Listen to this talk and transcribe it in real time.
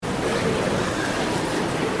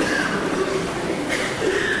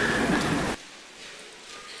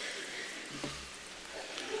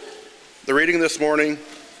The reading this morning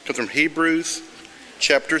comes from Hebrews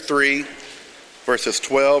chapter 3, verses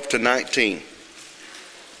 12 to 19.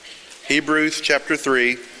 Hebrews chapter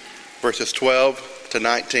 3, verses 12 to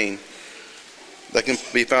 19. That can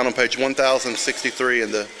be found on page 1063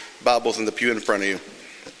 in the Bibles in the pew in front of you.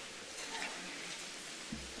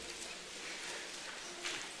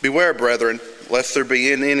 Beware, brethren, lest there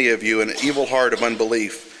be in any of you an evil heart of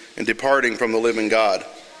unbelief in departing from the living God.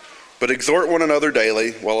 But exhort one another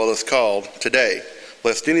daily while it is called today,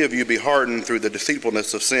 lest any of you be hardened through the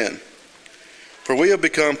deceitfulness of sin. For we have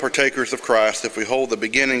become partakers of Christ if we hold the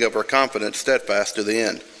beginning of our confidence steadfast to the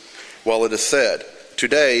end. While it is said,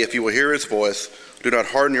 today, if you will hear his voice, do not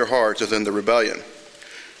harden your hearts as in the rebellion.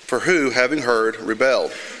 For who, having heard,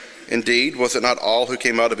 rebelled? Indeed, was it not all who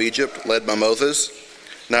came out of Egypt led by Moses?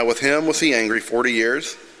 Now with him was he angry 40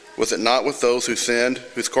 years? Was it not with those who sinned,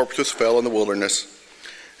 whose corpses fell in the wilderness?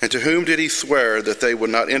 And to whom did he swear that they would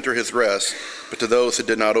not enter his rest, but to those who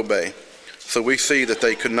did not obey? So we see that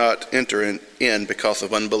they could not enter in because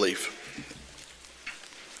of unbelief.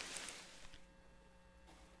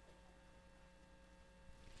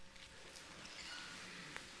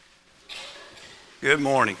 Good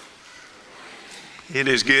morning. It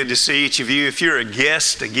is good to see each of you. If you're a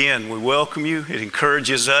guest, again, we welcome you. It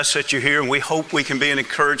encourages us that you're here, and we hope we can be an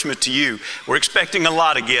encouragement to you. We're expecting a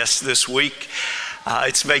lot of guests this week.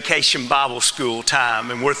 It's Vacation Bible School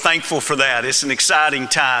time, and we're thankful for that. It's an exciting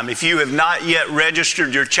time. If you have not yet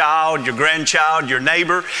registered your child, your grandchild, your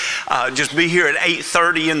neighbor, just be here at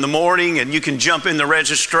 8:30 in the morning, and you can jump in the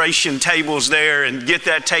registration tables there and get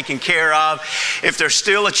that taken care of. If there's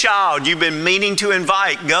still a child you've been meaning to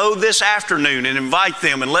invite, go this afternoon and invite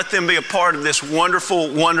them and let them be a part of this wonderful,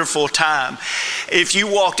 wonderful time. If you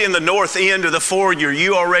walked in the north end of the foyer,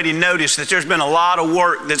 you already noticed that there's been a lot of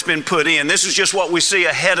work that's been put in. This is just what we see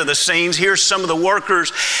ahead of the scenes. Here's some of the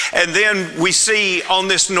workers, and then we see on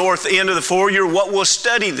this north end of the foyer what we'll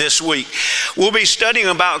study this week. We'll be studying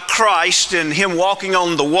about Christ and him walking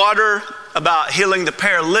on the water, about healing the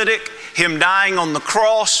paralytic, him dying on the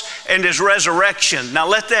cross, and his resurrection. Now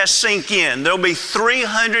let that sink in. There'll be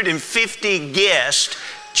 350 guests,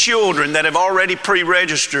 children that have already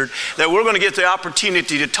pre-registered, that we're going to get the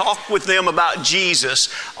opportunity to talk with them about Jesus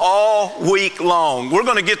all week long. We're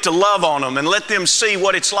going to get to love on them and let them see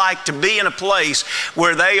what it's like to be in a place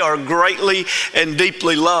where they are greatly and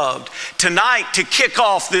deeply loved. Tonight, to kick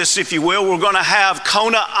off this, if you will, we're going to have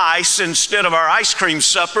Kona Ice instead of our ice cream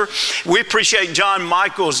supper. We appreciate John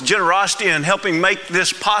Michael's generosity in helping make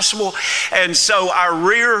this possible. And so our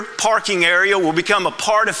rear parking area will become a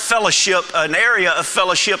part of fellowship, an area of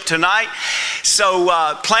fellowship tonight. So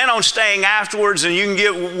plan on staying afterwards, and you can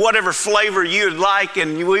get whatever flavor you'd like,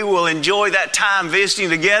 and we will enjoy that time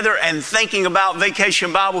visiting together and thinking about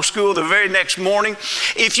Vacation Bible School the very next morning.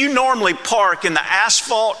 If you normally park in the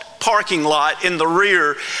asphalt parking lot in the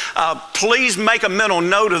rear, please make a mental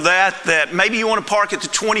note of that maybe you want to park at the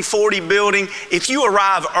 2040 building. If you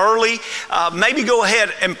arrive early, maybe go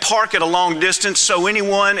ahead and park at a long distance so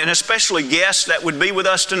anyone, and especially guests that would be with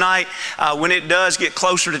us tonight, when it does get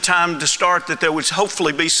closer to time to start, that there would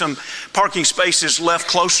hopefully be some parking spaces left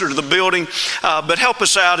closer to the building. But help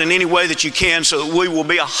us out in any way that you can so that we will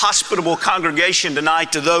be a hospitable congregation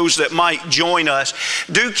tonight to those that might join us.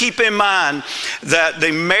 Do keep in mind that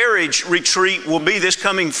the marriage retreat will be this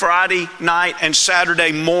coming Friday night and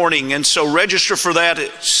Saturday morning, and so register for that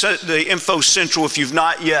at the Info Central if you've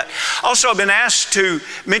not yet. Also, I've been asked to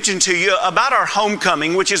mention to you about our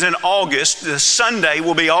homecoming, which is in August. The Sunday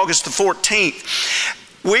will be August the 14th.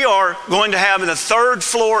 We are going to have in the third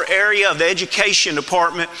floor area of the education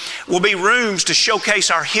department will be rooms to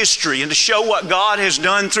showcase our history and to show what God has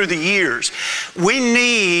done through the years. We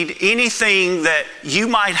need anything that you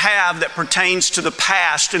might have that pertains to the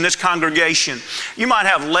past in this congregation. You might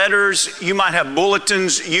have letters, you might have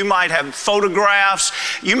bulletins, you might have photographs,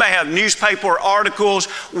 you may have newspaper articles,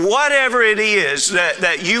 whatever it is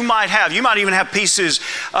that you might have. You might even have pieces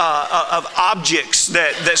of objects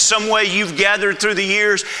that some way you've gathered through the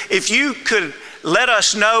years. If you could let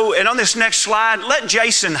us know, and on this next slide, let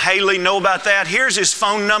Jason Haley know about that. Here's his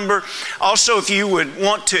phone number. Also, if you would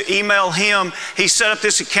want to email him, he set up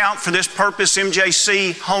this account for this purpose,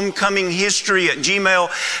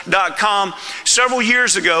 mjchomecominghistory@gmail.com. Several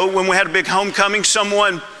years ago, when we had a big homecoming,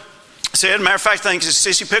 someone said, matter of fact, I think it's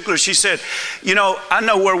Sissy Pickler, she said, you know, I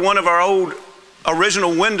know where one of our old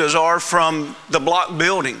original windows are from the block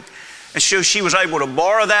building. And so she was able to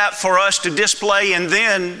borrow that for us to display, and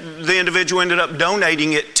then the individual ended up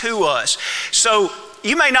donating it to us. So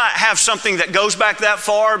you may not have something that goes back that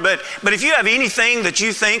far, but if you have anything that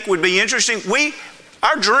you think would be interesting, we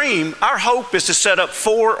Our dream, our hope is to set up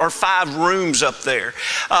 4 or 5 rooms up there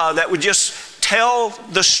that would just tell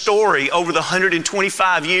the story over the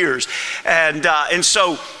 125 years. And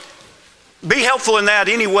so be helpful in that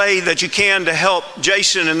any way that you can to help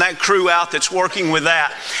Jason and that crew out that's working with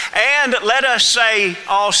that. And let us say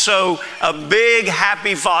also a big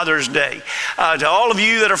happy Father's Day. To all of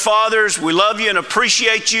you that are fathers, we love you and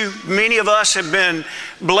appreciate you. Many of us have been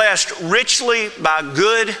blessed richly by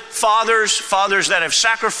good fathers that have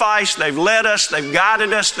sacrificed, they've led us, they've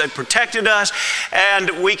guided us, they've protected us,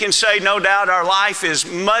 and we can say no doubt our life is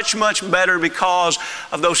much, much better because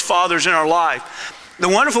of those fathers in our life. The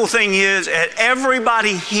wonderful thing is that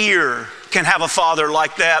everybody here can have a father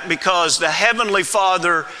like that because the Heavenly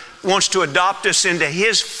Father wants to adopt us into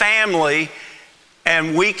His family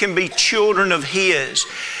and we can be children of His.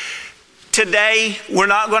 Today, we're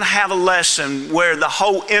not going to have a lesson where the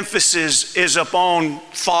whole emphasis is upon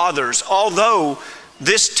fathers, although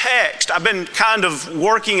this text, I've been kind of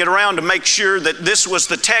working it around to make sure that this was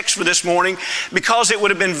the text for this morning because it would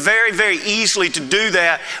have been very, very easily to do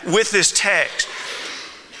that with this text.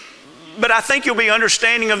 But I think you'll be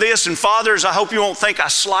understanding of this, and fathers, I hope you won't think I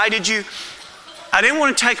slighted you. I didn't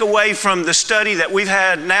want to take away from the study that we've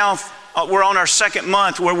had now, we're on our 2nd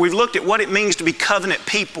month, where we've looked at what it means to be covenant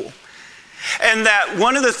people. And that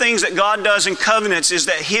one of the things that God does in covenants is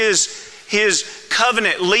that His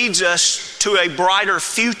covenant leads us to a brighter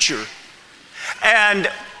future.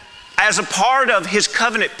 And as a part of His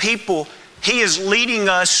covenant people, He is leading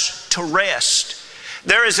us to rest.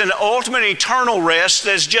 There is an ultimate eternal rest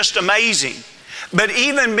that's just amazing. But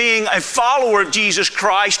even being a follower of Jesus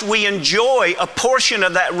Christ, we enjoy a portion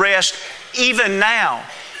of that rest even now.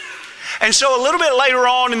 And so a little bit later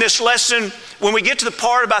on in this lesson, when we get to the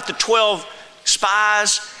part about the 12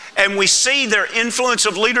 spies and we see their influence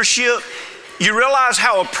of leadership, you realize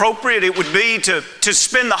how appropriate it would be to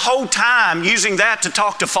spend the whole time using that to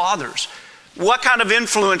talk to fathers. What kind of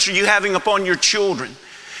influence are you having upon your children?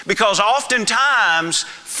 Because oftentimes,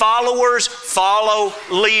 followers follow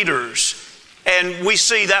leaders. And we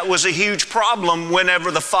see that was a huge problem whenever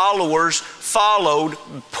the followers followed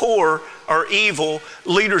poor or evil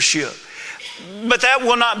leadership. But that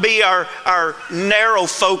will not be our narrow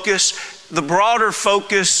focus. The broader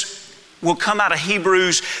focus will come out of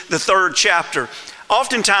Hebrews, the 3rd chapter.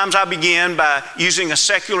 Oftentimes I begin by using a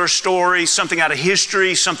secular story, something out of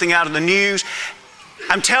history, something out of the news.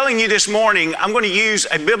 I'm telling you this morning, I'm going to use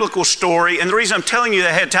a biblical story, and the reason I'm telling you that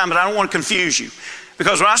ahead of time, but I don't want to confuse you.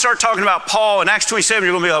 Because when I start talking about Paul in Acts 27,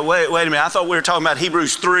 you're going to be like, wait a minute, I thought we were talking about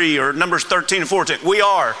Hebrews 3 or Numbers 13 and 14. We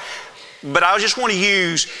are. But I just want to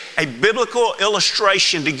use a biblical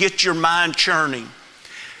illustration to get your mind churning.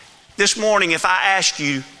 This morning, if I ask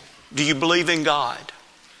you, do you believe in God?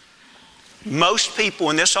 Most people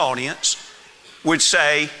in this audience would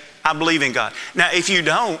say, I believe in God. Now, if you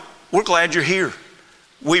don't, we're glad you're here.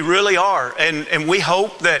 We really are. And we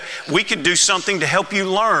hope that we could do something to help you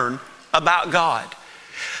learn about God.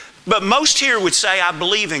 But most here would say, I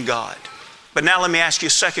believe in God. But now let me ask you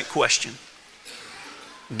a second question.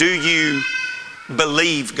 Do you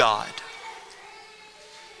believe God?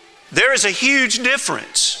 There is a huge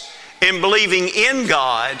difference in believing in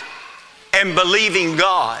God and believing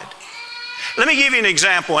God. Let me give you an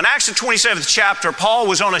example. In Acts the 27th chapter, Paul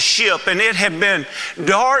was on a ship and it had been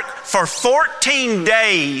dark for 14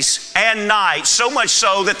 days and nights, so much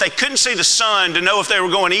so that they couldn't see the sun to know if they were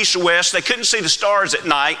going east or west. They couldn't see the stars at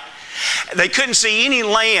night. They couldn't see any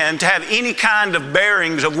land to have any kind of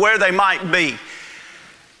bearings of where they might be.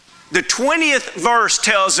 The 20th verse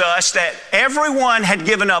tells us that everyone had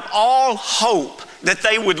given up all hope that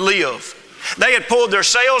they would live. They had pulled their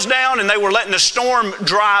sails down and they were letting the storm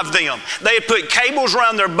drive them. They had put cables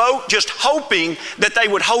around their boat just hoping that they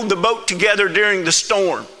would hold the boat together during the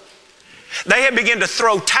storm. They had begun to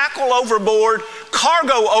throw tackle overboard,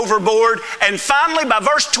 cargo overboard, and finally by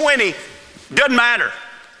verse 20, doesn't matter.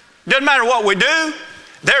 Doesn't matter what we do.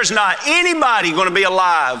 There's not anybody going to be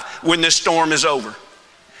alive when this storm is over.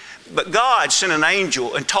 But God sent an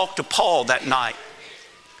angel and talked to Paul that night.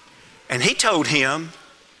 And he told him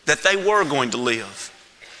that they were going to live.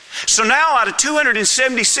 So now out of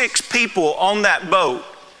 276 people on that boat,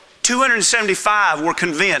 275 were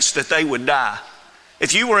convinced that they would die.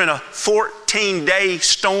 If you were in a 14-day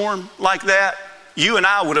storm like that, you and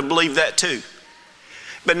I would have believed that too.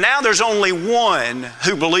 But now there's only one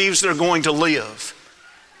who believes they're going to live.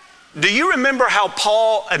 Do you remember how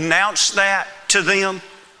Paul announced that to them?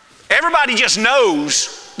 Everybody just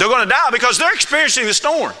knows they're going to die because they're experiencing the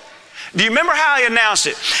storm. Do you remember how he announced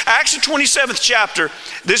it? Acts the 27th chapter,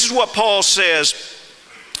 this is what Paul says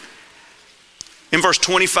in verse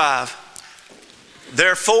 25.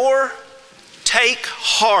 Therefore, take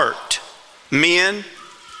heart, men,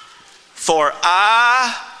 for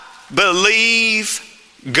I believe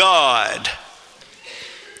God.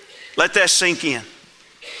 Let that sink in.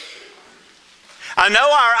 I know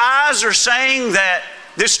our eyes are saying that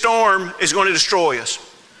this storm is going to destroy us.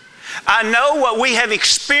 I know what we have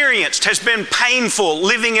experienced has been painful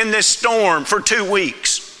living in this storm for 2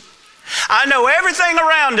 weeks. I know everything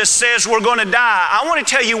around us says we're going to die. I want to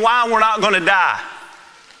tell you why we're not going to die.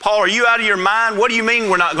 Paul, are you out of your mind? What do you mean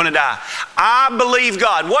we're not going to die? I believe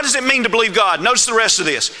God. What does it mean to believe God? Notice the rest of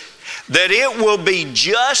this. That it will be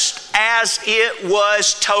just as it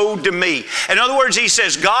was told to me. In other words, he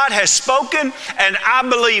says, God has spoken and I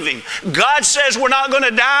believe him. God says we're not going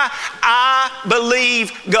to die. I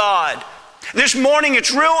believe God. This morning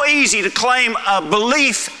it's real easy to claim a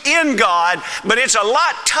belief in God, but it's a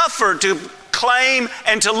lot tougher to claim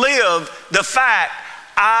and to live the fact,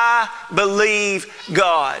 I believe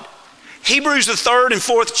God. Hebrews, the 3rd and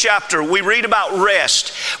 4th chapter, we read about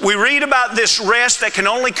rest. We read about this rest that can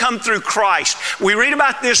only come through Christ. We read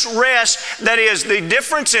about this rest that is the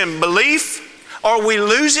difference in belief, or we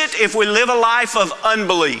lose it if we live a life of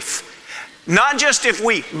unbelief. Not just if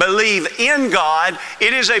we believe in God,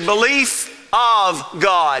 it is a belief of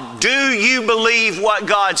God. Do you believe what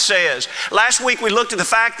God says? Last week we looked at the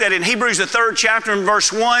fact that in Hebrews the 3rd chapter and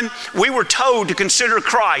verse 1, we were told to consider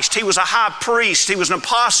Christ. He was a high priest. He was an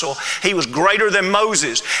apostle. He was greater than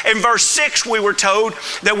Moses. In verse 6 we were told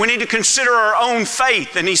that we need to consider our own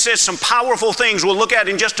faith. And he says some powerful things we'll look at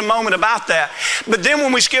in just a moment about that. But then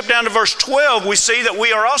when we skip down to verse 12, we see that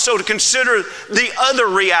we are also to consider the other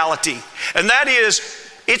reality. And that is,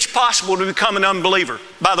 it's possible to become an unbeliever.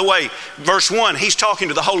 By the way, verse 1, he's talking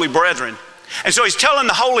to the holy brethren. And so he's telling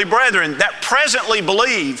the holy brethren that presently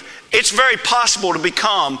believe it's very possible to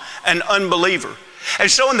become an unbeliever. And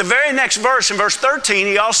so in the very next verse, in verse 13,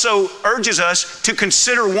 he also urges us to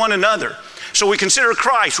consider one another. So we consider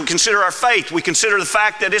Christ, we consider our faith, we consider the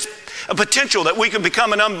fact that it's a potential that we could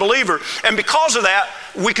become an unbeliever. And because of that,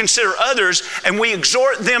 we consider others and we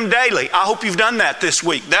exhort them daily. I hope you've done that this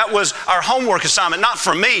week. That was our homework assignment, not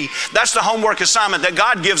from me. That's the homework assignment that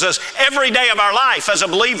God gives us every day of our life as a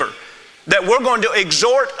believer. That we're going to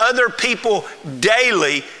exhort other people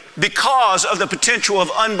daily because of the potential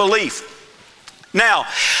of unbelief. Now,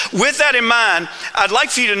 with that in mind, I'd like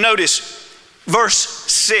for you to notice verse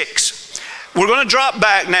 6. We're going to drop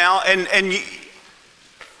back now and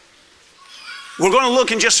we're going to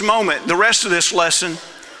look in just a moment, the rest of this lesson,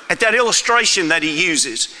 at that illustration that he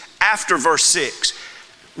uses after verse 6.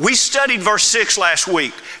 We studied verse 6 last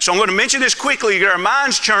week, so I'm going to mention this quickly to get our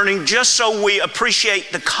minds churning just so we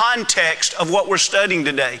appreciate the context of what we're studying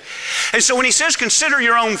today. And so when he says, consider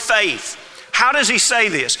your own faith, how does he say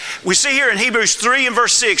this? We see here in Hebrews 3 and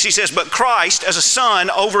verse 6, he says, but Christ as a son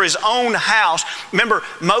over his own house. Remember,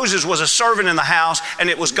 Moses was a servant in the house, and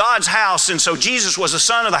it was God's house, and so Jesus was the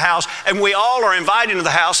son of the house, and we all are invited into the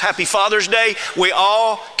house. Happy Father's Day. We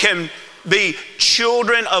all can be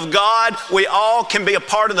children of God. We all can be a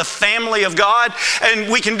part of the family of God,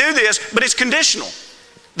 and we can do this, but it's conditional.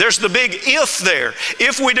 There's the big if there.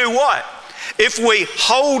 If we do what? If we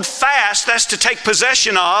hold fast, that's to take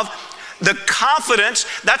possession of. The confidence,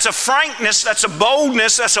 that's a frankness, that's a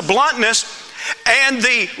boldness, that's a bluntness. And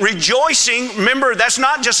the rejoicing, remember, that's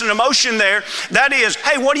not just an emotion there. That is,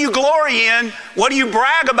 hey, what do you glory in? What do you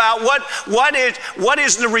brag about? What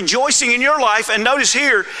is the rejoicing in your life? And notice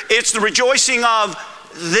here, it's the rejoicing of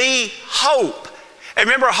the hope. And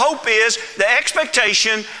remember, hope is the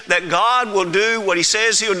expectation that God will do what he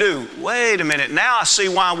says he'll do. Wait a minute, now I see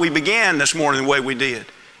why we began this morning the way we did.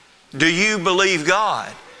 Do you believe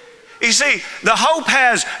God? You see, the hope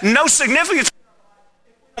has no significance if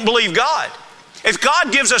we don't believe God. If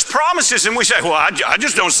God gives us promises and we say, well, I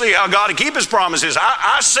just don't see how God can keep his promises.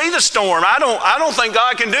 I see the storm. I don't think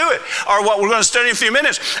God can do it. Or what we're going to study in a few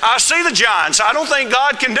minutes. I see the giants. I don't think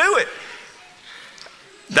God can do it.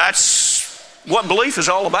 That's what belief is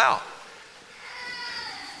all about.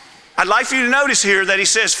 I'd like for you to notice here that he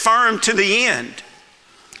says firm to the end.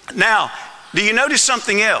 Now, do you notice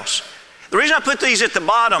something else? The reason I put these at the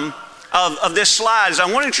bottom of this slide is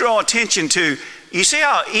I want to draw attention to, you see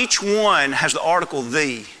how each one has the article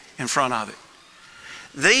 "the" in front of it.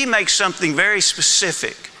 "The" makes something very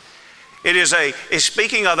specific. It is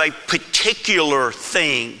speaking of a particular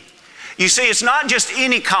thing. You see, it's not just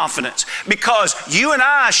any confidence, because you and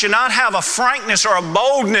I should not have a frankness or a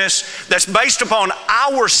boldness that's based upon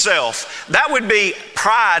ourself. That would be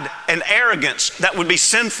pride and arrogance. That would be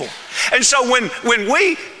sinful. And so when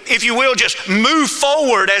we, if you will, just move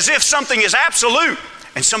forward as if something is absolute,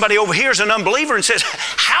 And somebody over here is an unbeliever and says,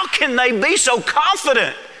 how can they be so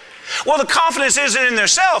confident? Well, the confidence isn't in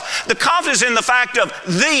themselves. The confidence is in the fact of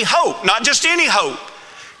the hope, not just any hope.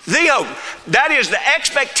 The hope. That is the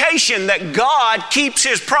expectation that God keeps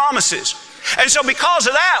His promises. And so because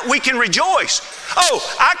of that, we can rejoice.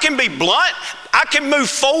 Oh, I can be blunt. I can move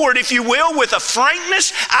forward, if you will, with a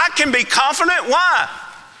frankness. I can be confident. Why?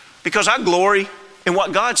 Because I glory in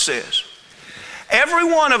what God says. Every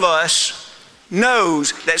one of us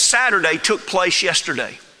knows that Saturday took place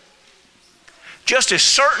yesterday. Just as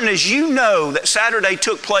certain as you know that Saturday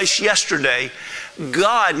took place yesterday,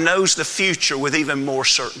 God knows the future with even more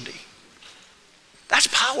certainty. That's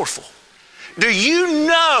powerful. Do you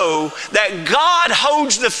know that God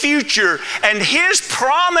holds the future and His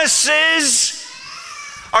promises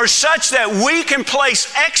are such that we can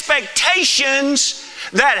place expectations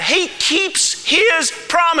that He keeps His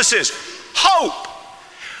promises? Hope.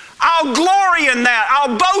 I'll glory in that.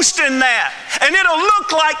 I'll boast in that. And it'll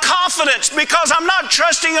look like confidence because I'm not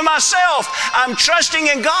trusting in myself. I'm trusting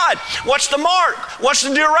in God. What's the mark? What's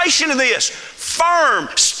the duration of this? Firm,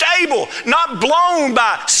 stable, not blown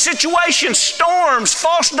by situations, storms,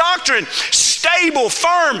 false doctrine. Stable,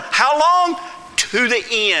 firm. How long? To the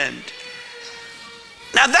end.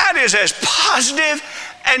 Now that is as positive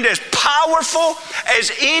and as powerful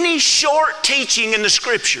as any short teaching in the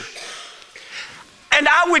Scripture. And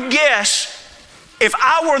I would guess, if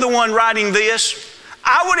I were the one writing this,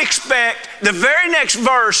 I would expect the very next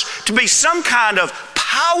verse to be some kind of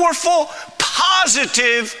powerful,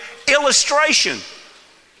 positive illustration.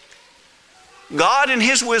 God in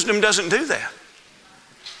His wisdom doesn't do that.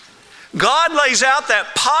 God lays out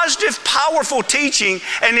that positive, powerful teaching,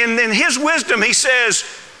 and in His wisdom He says,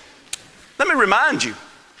 let me remind you.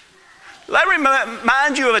 Let me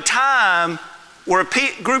remind you of a time where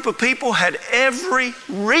a group of people had every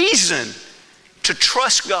reason to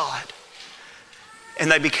trust God,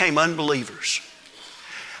 and they became unbelievers.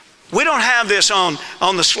 We don't have this on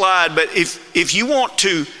the slide, but if you want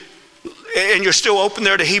to, and you're still open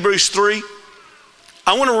there to Hebrews 3,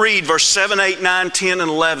 I want to read verse 7, 8, 9, 10, and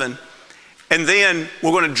 11, and then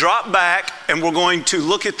we're going to drop back and we're going to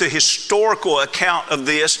look at the historical account of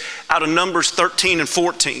this out of Numbers 13 and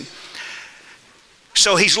 14.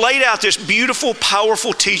 So he's laid out this beautiful,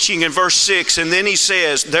 powerful teaching in verse 6, and then he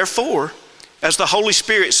says, therefore, as the Holy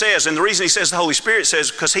Spirit says, and the reason he says the Holy Spirit says,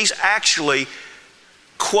 because he's actually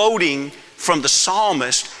quoting from the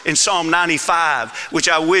psalmist in Psalm 95, which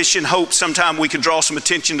I wish and hope sometime we could draw some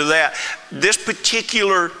attention to that. This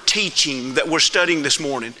particular teaching that we're studying this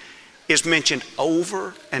morning is mentioned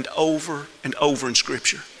over and over and over in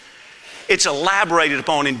Scripture. It's elaborated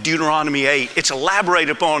upon in Deuteronomy 8. It's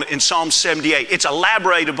elaborated upon in Psalm 78. It's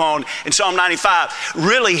elaborated upon in Psalm 95.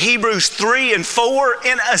 Really, Hebrews 3 and 4,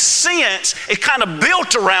 in a sense, is kind of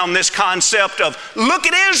built around this concept of, look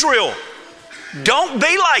at Israel. Don't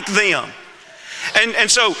be like them. And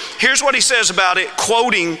so here's what he says about it,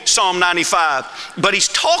 quoting Psalm 95. But he's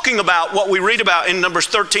talking about what we read about in Numbers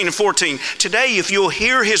 13 and 14. Today, if you'll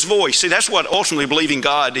hear His voice, see, that's what ultimately believing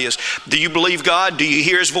God is. Do you believe God? Do you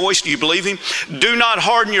hear His voice? Do you believe Him? Do not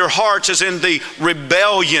harden your hearts as in the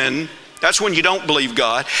rebellion. That's when you don't believe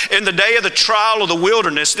God. In the day of the trial of the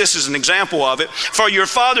wilderness, this is an example of it. For your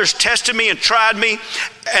fathers tested me and tried me,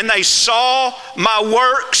 and they saw my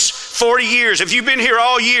works 40 years. If you've been here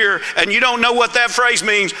all year and you don't know what that phrase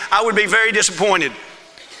means, I would be very disappointed.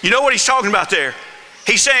 You know what he's talking about there?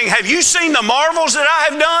 He's saying, have you seen the marvels that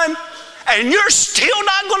I have done? And you're still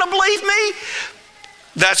not going to believe me?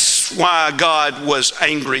 That's why God was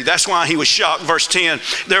angry. That's why He was shocked. Verse 10,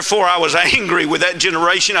 therefore I was angry with that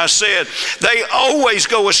generation. I said, they always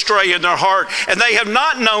go astray in their heart, and they have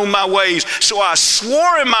not known my ways. So I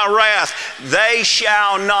swore in my wrath, they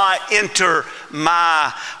shall not enter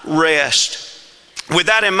my rest. With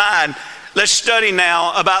that in mind, let's study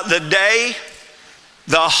now about the day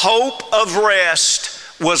the hope of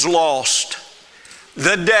rest was lost.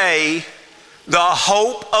 The day the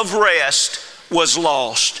hope of rest was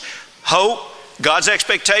lost. Hope, God's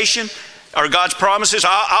expectation, or God's promises.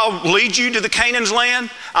 I'll lead you to the Canaan's land.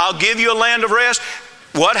 I'll give you a land of rest.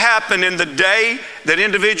 What happened in the day that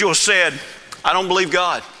individual said, I don't believe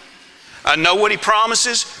God. I know what He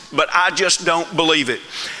promises, but I just don't believe it.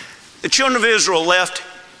 The children of Israel left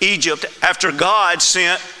Egypt after God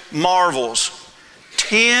sent marvels,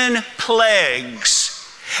 10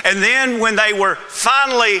 plagues. And then when they were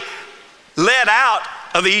finally led out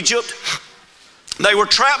of Egypt, they were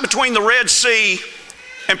trapped between the Red Sea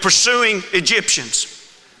and pursuing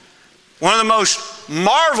Egyptians. One of the most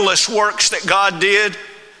marvelous works that God did,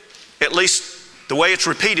 at least the way it's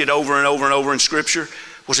repeated over and over and over in Scripture,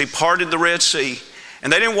 was He parted the Red Sea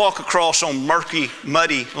And they didn't walk across on murky,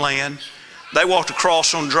 muddy land. They walked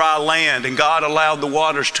across on dry land, and God allowed the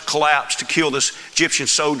waters to collapse to kill the Egyptian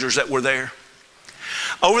soldiers that were there.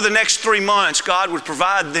 Over the next 3 months, God would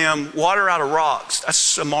provide them water out of rocks.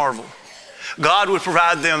 That's a marvel. God would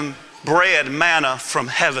provide them bread, manna from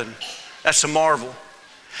heaven. That's a marvel.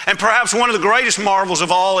 And perhaps one of the greatest marvels of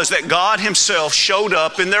all is that God himself showed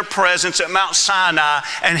up in their presence at Mount Sinai,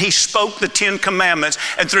 and he spoke the 10 commandments.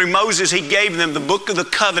 And through Moses, he gave them the book of the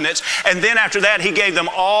covenants. And then after that, he gave them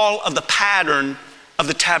all of the pattern of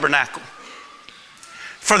the tabernacle.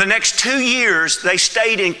 For the next 2 years, they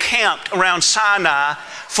stayed encamped around Sinai,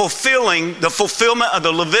 fulfilling the fulfillment of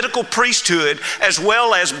the Levitical priesthood as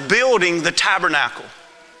well as building the tabernacle.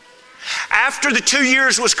 After the 2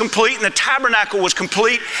 years was complete and the tabernacle was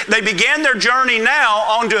complete, they began their journey now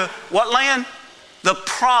onto what land? The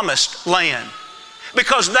promised land.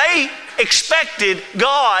 Because they expected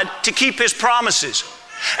God to keep his promises.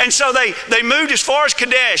 And so they moved as far as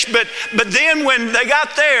Kadesh. But then when they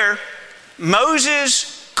got there,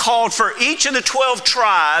 Moses called for each of the 12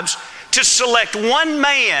 tribes to select one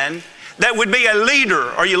man that would be a leader.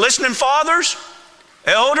 Are you listening, fathers?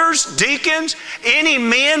 Elders, deacons, any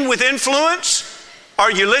men with influence? Are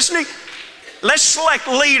you listening? Let's select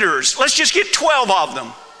leaders. Let's just get 12 of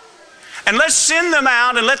them. And let's send them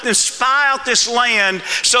out and let them spy out this land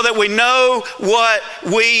so that we know what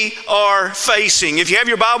we are facing. If you have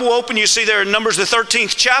your Bible open, you see there in Numbers the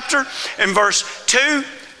 13th chapter in verse 2,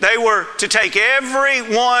 they were to take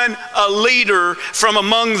everyone a leader from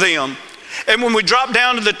among them. And when we drop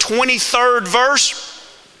down to the 23rd verse,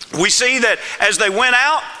 we see that as they went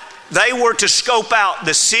out, they were to scope out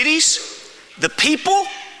the cities, the people,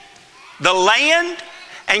 the land,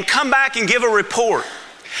 and come back and give a report.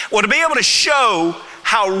 Well, to be able to show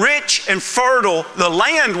how rich and fertile the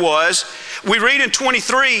land was, we read in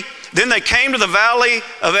 23, then they came to the valley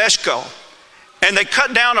of Eshcol, and they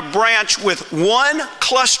cut down a branch with one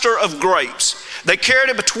cluster of grapes. They carried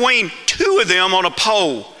it between 2 of them on a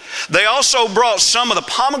pole. They also brought some of the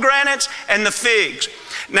pomegranates and the figs.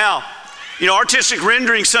 Now, you know, artistic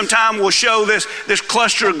rendering sometime will show this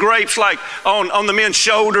cluster of grapes like on the men's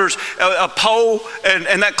shoulders, a pole,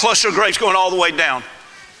 and that cluster of grapes going all the way down.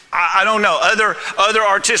 I don't know. Other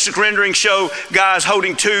artistic renderings show guys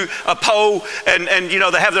holding a pole and you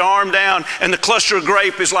know, they have their arm down and the cluster of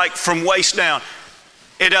grape is like from waist down.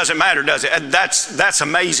 It doesn't matter, does it? That's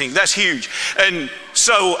amazing. That's huge. And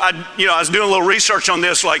so I was doing a little research on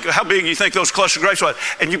this, like how big you think those cluster grapes were.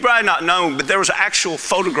 And you probably not known, but there was actual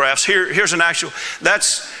photographs. Here's an actual.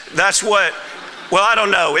 That's what. Well, I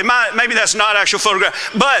don't know. Maybe that's not actual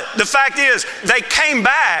photograph. But the fact is, they came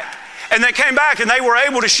back. And they were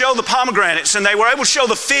able to show the pomegranates, and they were able to show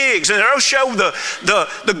the figs, and they were able to show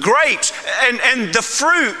the grapes, and the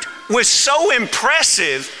fruit was so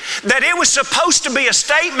impressive that it was supposed to be a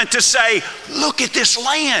statement to say, look at this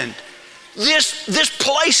land. This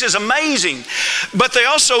place is amazing. But they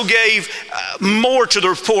also gave more to the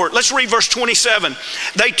report. Let's read verse 27.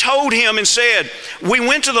 They told him and said, we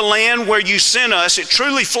went to the land where you sent us. It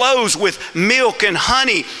truly flows with milk and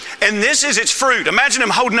honey, and this is its fruit. Imagine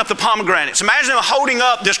them holding up the pomegranates. Imagine them holding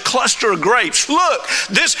up this cluster of grapes. Look,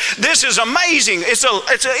 this is amazing.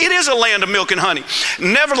 It is a land of milk and honey.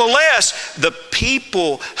 Nevertheless, the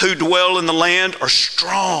people who dwell in the land are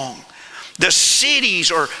strong. The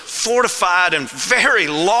cities are fortified and very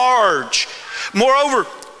large. Moreover,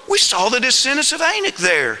 we saw the descendants of Anak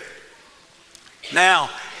there. Now,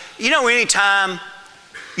 you know, anytime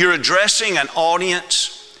you're addressing an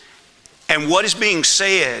audience and what is being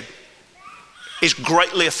said is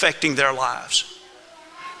greatly affecting their lives.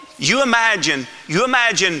 You imagine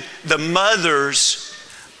the mothers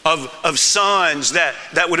of sons that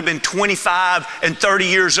would have been 25 and 30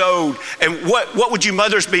 years old. And what would you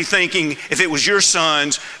mothers be thinking if it was your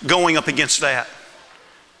sons going up against that?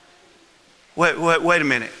 Wait a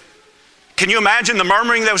minute. Can you imagine the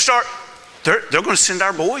murmuring that would start? They're going to send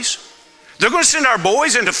our boys. They're going to send our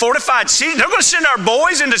boys into fortified cities. They're going to send our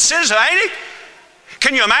boys into cities of Anak.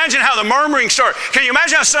 Can you imagine how the murmuring started? Can you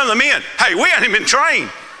imagine how some of the men, hey, we haven't been trained.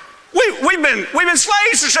 We've been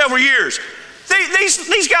slaves for several years.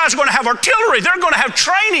 These guys are going to have artillery. They're going to have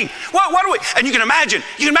training. What do we? And you can imagine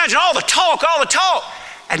all the talk.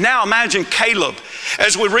 And now imagine Caleb.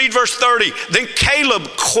 As we read verse 30, then Caleb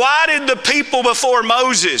quieted the people before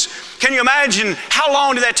Moses. Can you imagine how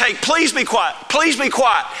long did that take? Please be quiet. Please be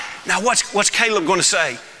quiet. Now what's Caleb going to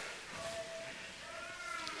say?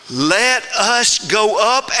 Let us go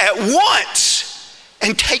up at once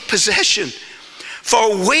and take possession,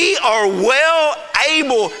 for we are well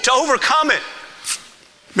able to overcome it.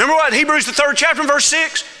 Remember what Hebrews the 3rd chapter and verse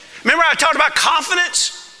 6? Remember I talked about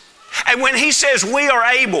confidence? And when he says we are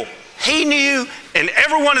able, he knew, and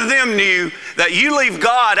every one of them knew, that you leave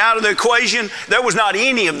God out of the equation, there was not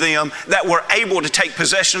any of them that were able to take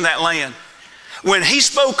possession of that land. When he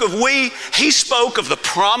spoke of we, he spoke of the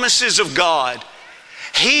promises of God.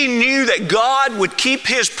 He knew that God would keep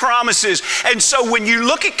his promises. And so when you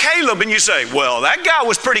look at Caleb and you say, well, that guy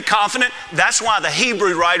was pretty confident, that's why the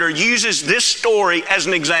Hebrew writer uses this story as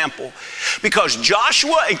an example. Because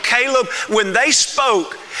Joshua and Caleb, when they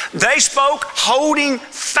spoke holding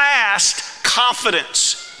fast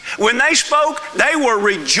confidence. When they spoke, they were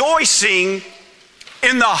rejoicing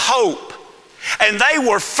in the hope. And they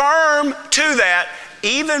were firm to that,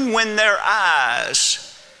 even when their eyes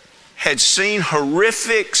had seen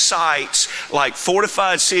horrific sights like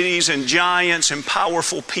fortified cities and giants and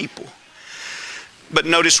powerful people. But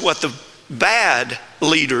notice what the bad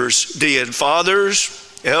leaders did.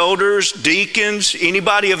 Fathers, elders, deacons,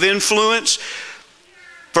 anybody of influence.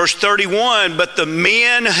 Verse 31, but the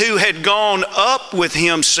men who had gone up with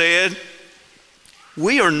him said,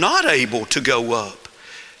 we are not able to go up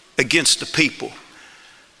against the people,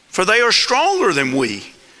 for they are stronger than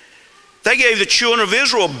we. They gave the children of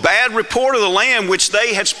Israel a bad report of the land which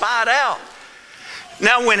they had spied out.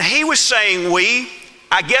 Now, when he was saying we,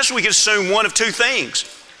 I guess we could assume one of two things.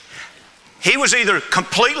 He was either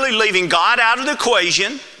completely leaving God out of the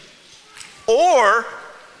equation, or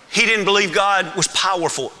he didn't believe God was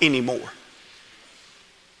powerful anymore.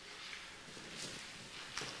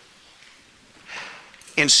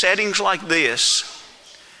 In settings like this,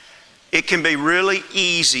 it can be really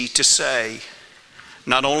easy to say,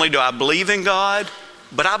 not only do I believe in God,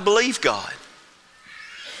 but I believe God.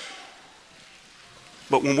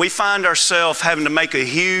 But when we find ourselves having to make a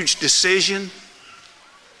huge decision,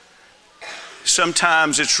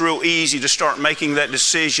 sometimes it's real easy to start making that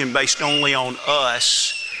decision based only on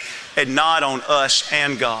us and not on us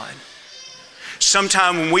and God.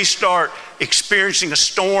 Sometime when we start experiencing a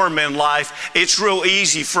storm in life, it's real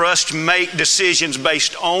easy for us to make decisions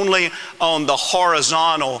based only on the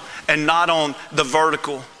horizontal and not on the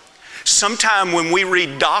vertical. Sometime when we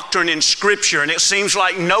read doctrine in Scripture and it seems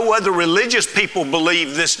like no other religious people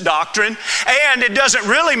believe this doctrine and it doesn't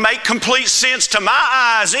really make complete sense to my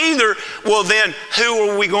eyes either, well then who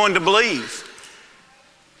are we going to believe?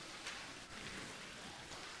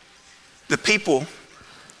 The people,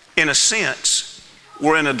 in a sense,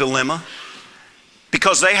 were in a dilemma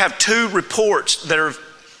because they have two reports that are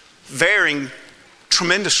varying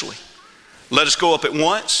tremendously. Let us go up at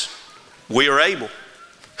once. We are able.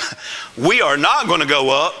 We are not going to go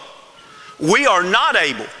up. We are not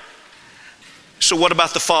able. So what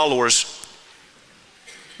about the followers?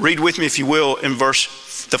 Read with me, if you will, in the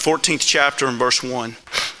 14th chapter and verse 1.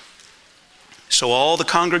 So all the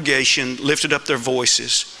congregation lifted up their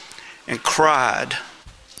voices and cried,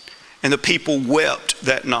 and the people wept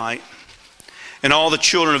that night. And all the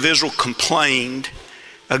children of Israel complained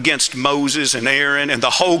against Moses and Aaron, and the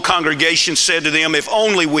whole congregation said to them, if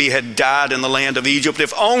only we had died in the land of Egypt,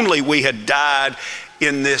 if only we had died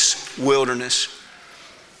in this wilderness.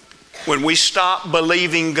 When we stop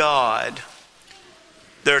believing God,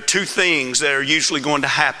 there are two things that are usually going to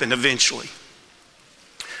happen eventually.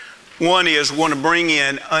 One is we're going to bring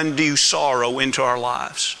in undue sorrow into our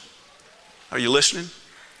lives. Are you listening?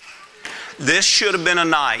 This should have been a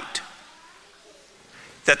night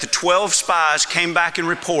that the 12 spies came back and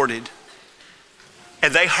reported,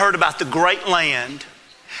 and they heard about the great land,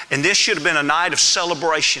 and this should have been a night of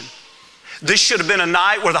celebration. This should have been a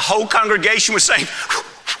night where the whole congregation was saying,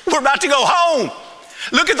 we're about to go home.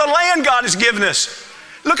 Look at the land God has given us.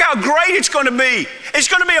 Look how great it's going to be. It's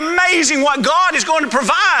going to be amazing what God is going to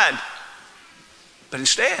provide. But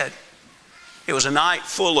instead, it was a night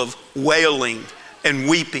full of wailing and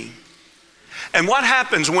weeping. And what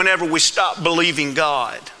happens whenever we stop believing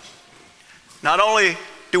God? Not only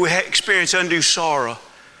do we experience undue sorrow,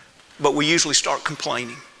 but we usually start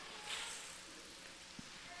complaining.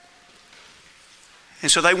 And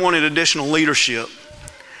so they wanted additional leadership.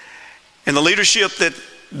 And the leadership that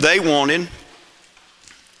they wanted,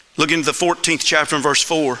 look into the 14th chapter and verse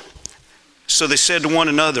 4. So they said to one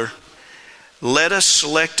another, let us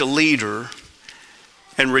select a leader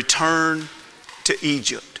and return to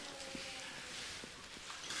Egypt.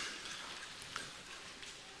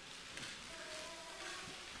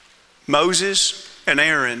 Moses and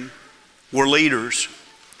Aaron were leaders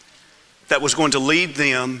that was going to lead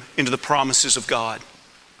them into the promises of God.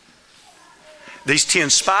 These 10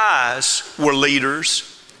 spies were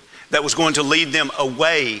leaders that was going to lead them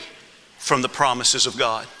away from the promises of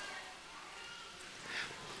God.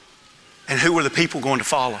 And who were the people going to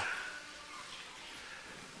follow?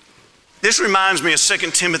 This reminds me of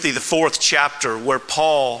 2 Timothy, the 4th chapter, where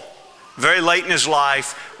Paul, very late in his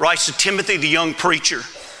life, writes to Timothy, the young preacher,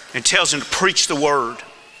 and tells him to preach the word.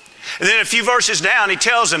 And then a few verses down, he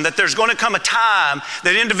tells him that there's going to come a time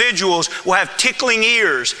that individuals will have tickling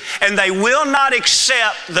ears, and they will not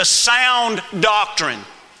accept the sound doctrine.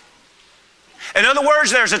 In other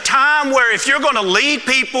words, there's a time where if you're going to lead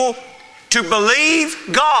people to believe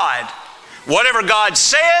God, whatever God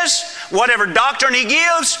says, whatever doctrine He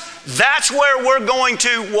gives, that's where we're going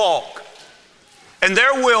to walk. And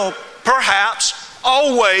there will perhaps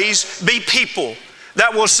always be people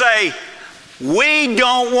that will say, we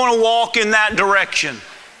don't want to walk in that direction.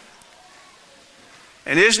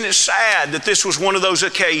 And isn't it sad that this was one of those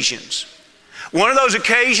occasions? One of those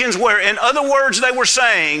occasions where, in other words, they were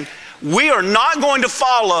saying, we are not going to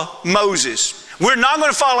follow Moses. We're not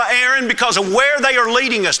going to follow Aaron because of where they are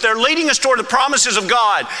leading us. They're leading us toward the promises of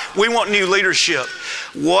God. We want new leadership.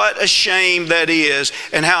 What a shame that is,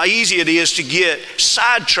 and how easy it is to get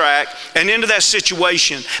sidetracked and into that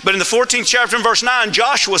situation. But in the 14th chapter and verse 9,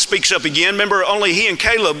 Joshua speaks up again. Remember, only he and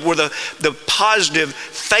Caleb were the positive,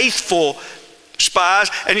 faithful spies.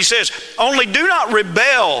 And he says, only do not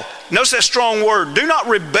rebel. Notice that strong word. Do not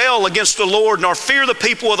rebel against the Lord, nor fear the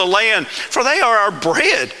people of the land, for they are our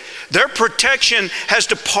bread. Their protection has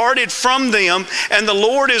departed from them, and the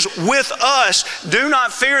Lord is with us. Do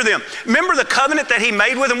not fear them. Remember the covenant that He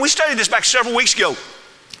made with them? We studied this back several weeks ago.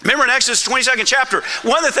 Remember in Exodus 22nd chapter,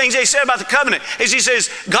 one of the things they said about the covenant is He says,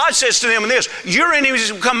 God says to them in this, your enemies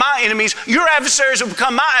will become my enemies, your adversaries will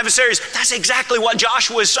become my adversaries. That's exactly what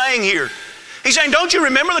Joshua is saying here. He's saying, don't you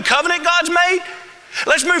remember the covenant God's made?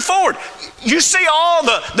 Let's move forward. You see all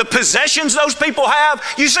the possessions those people have?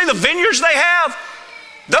 You see the vineyards they have?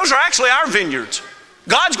 Those are actually our vineyards.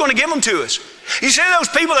 God's going to give them to us. You see those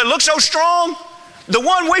people that look so strong? The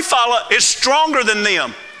one we follow is stronger than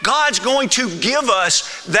them. God's going to give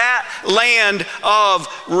us that land of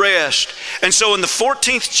rest. And so in the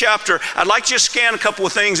 14th chapter, I'd like to just scan a couple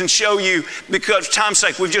of things and show you, because of time's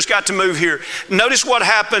sake, we've just got to move here. Notice what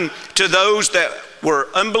happened to those that were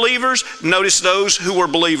unbelievers. Notice those who were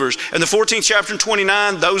believers. In the 14th chapter and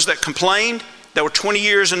 29, those that complained, that were 20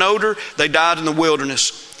 years and older, they died in the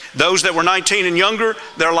wilderness. Those that were 19 and younger,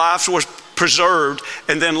 their lives was preserved.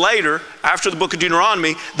 And then later, after the book of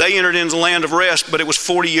Deuteronomy, they entered into the land of rest, but it was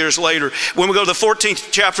 40 years later. When we go to the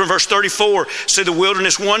 14th chapter, verse 34, see the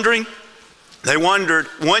wilderness wandering? They wandered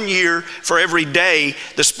 1 year for every day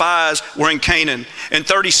the spies were in Canaan. In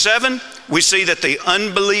 37, we see that the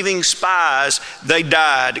unbelieving spies, they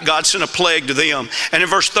died. God sent a plague to them. And in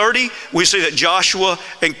verse 30, we see that Joshua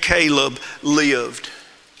and Caleb lived.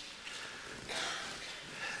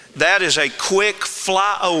 That is a quick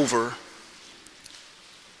flyover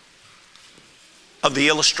of the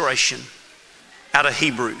illustration out of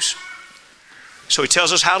Hebrews. So he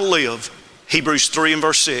tells us how to live. Hebrews 3 and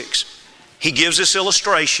verse 6. He gives this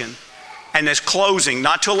illustration, and as closing,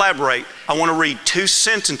 not to elaborate, I want to read two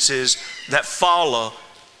sentences that follow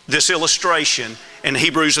this illustration in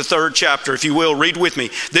Hebrews, the 3rd chapter. If you will, read with me.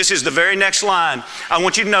 This is the very next line. I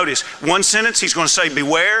want you to notice, one sentence, he's going to say,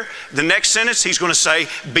 beware. The next sentence, he's going to say,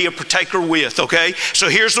 be a partaker with, okay? So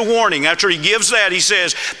here's the warning. After he gives that, he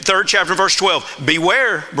says, 3rd chapter, verse 12,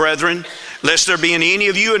 beware, brethren, lest there be in any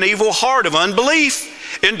of you an evil heart of unbelief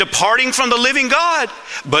in departing from the living God.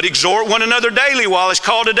 But exhort one another daily while it's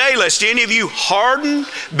called today, lest any of you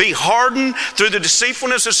be hardened through the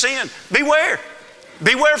deceitfulness of sin. Beware.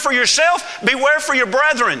 Beware for yourself. Beware for your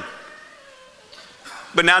brethren.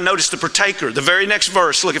 But now notice the partaker. The very next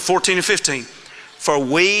verse, look at 14 and 15. For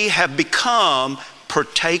we have become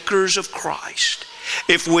partakers of Christ,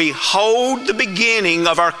 if we hold the beginning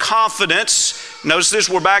of our confidence. Notice this,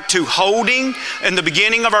 we're back to holding, and the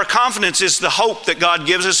beginning of our confidence is the hope that God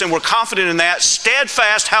gives us, and we're confident in that.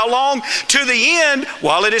 Steadfast, how long? To the end,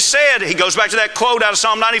 while it is said. He goes back to that quote out of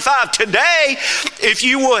Psalm 95. Today, if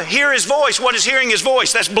you will hear His voice, what is hearing His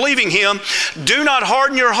voice? That's believing Him. Do not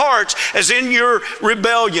harden your hearts as in your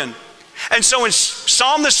rebellion. And so in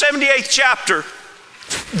Psalm the 78th chapter,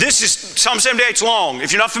 this is, Psalm 78's long.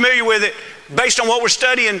 If you're not familiar with it, based on what we're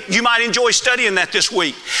studying, you might enjoy studying that this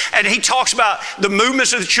week. And he talks about the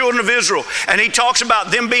movements of the children of Israel. And he talks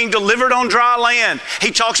about them being delivered on dry land.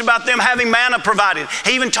 He talks about them having manna provided.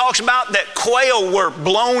 He even talks about that quail were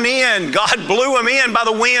blown in. God blew them in by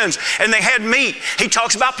the winds and they had meat. He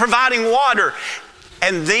talks about providing water.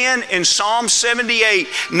 And then in Psalm 78,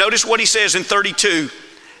 notice what he says in 32.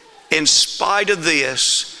 In spite of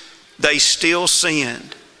this, they still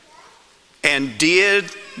sinned and did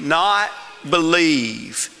not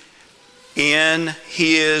believe in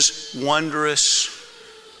His wondrous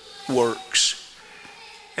works.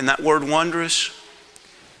 And that word wondrous,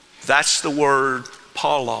 that's the word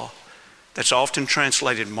Paula, that's often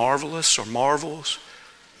translated marvelous or marvels,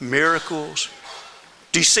 miracles.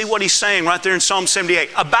 Do you see what he's saying right there in Psalm 78?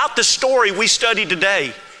 About the story we studied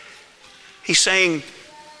today. He's saying,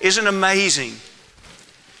 isn't it amazing?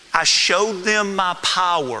 I showed them my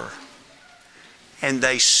power and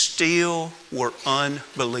they still were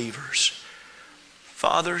unbelievers.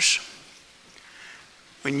 Fathers,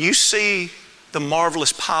 when you see the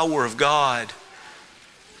marvelous power of God,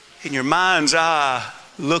 in your mind's eye,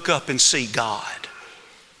 look up and see God.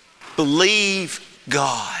 Believe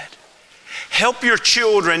God. Help your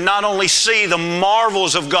children not only see the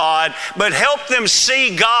marvels of God, but help them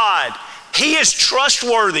see God. He is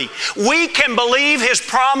trustworthy. We can believe His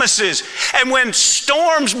promises. And when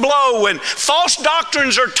storms blow, when false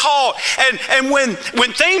doctrines are taught, and when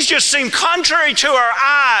things just seem contrary to our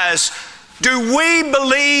eyes, do we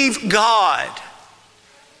believe God?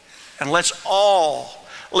 And let's all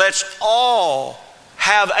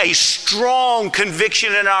have a strong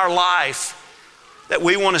conviction in our life that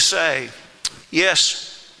we want to say,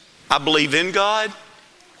 yes, I believe in God,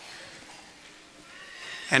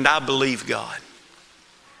 and I believe God.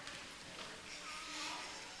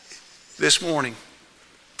 This morning,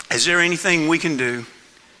 is there anything we can do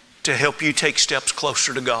to help you take steps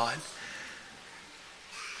closer to God?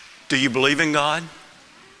 Do you believe in God?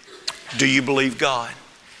 Do you believe God?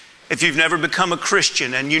 If you've never become a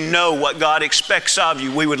Christian and you know what God expects of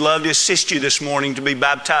you, we would love to assist you this morning to be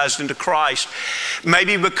baptized into Christ.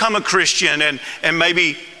 Maybe become a Christian and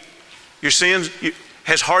maybe your sins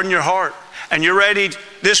has hardened your heart and you're ready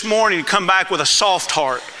this morning to come back with a soft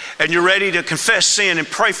heart and you're ready to confess sin and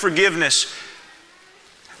pray forgiveness.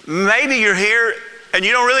 Maybe you're here and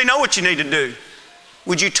you don't really know what you need to do.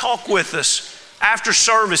 Would you talk with us after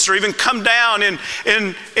service, or even come down in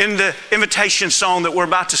the invitation song that we're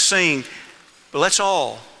about to sing? But let's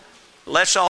all